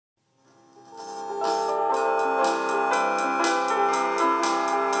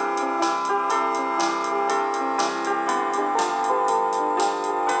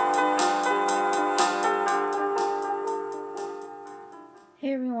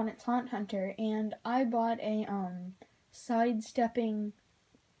everyone, it's HauntHunter, and I bought a, Side-Stepping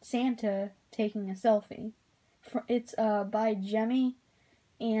Santa taking a selfie. It's, by Gemmy,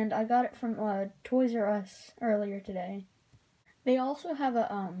 and I got it from, Toys R Us earlier today. They also have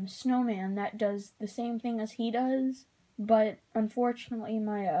a, snowman that does the same thing as he does, but unfortunately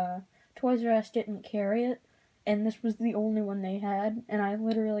my, Toys R Us didn't carry it, and this was the only one they had, and I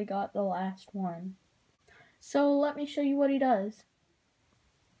literally got the last one. So let me show you what he does.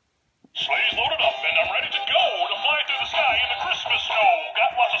 Sleigh's loaded up and I'm ready to go to fly through the sky in the Christmas snow.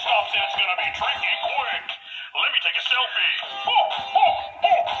 Got lots of stops and it's gonna be tricky quick. Let me take a selfie.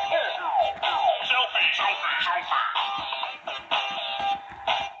 Selfie.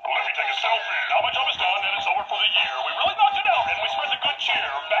 Let me take a selfie. Now my job is done and it's over for the year. We really knocked it out and we spread the good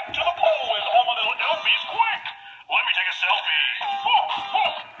cheer. Back to the pole with all my little elfies quick. Let me take a selfie.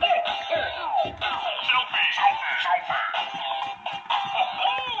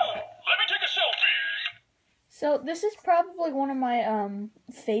 Let me take a selfie. So this is probably one of my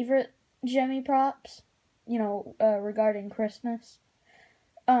favorite Gemmy props, regarding Christmas.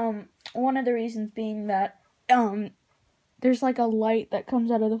 One of the reasons being that there's like a light that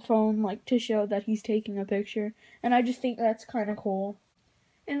comes out of the phone like to show that he's taking a picture, and I just think that's kind of cool.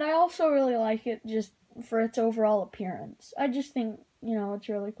 And I also really like it just for its overall appearance. I just think, it's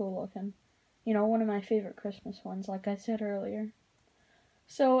really cool looking. One of my favorite Christmas ones, like I said earlier.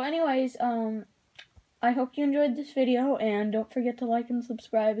 So anyways, I hope you enjoyed this video, and don't forget to like and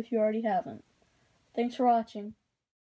subscribe if you already haven't. Thanks for watching.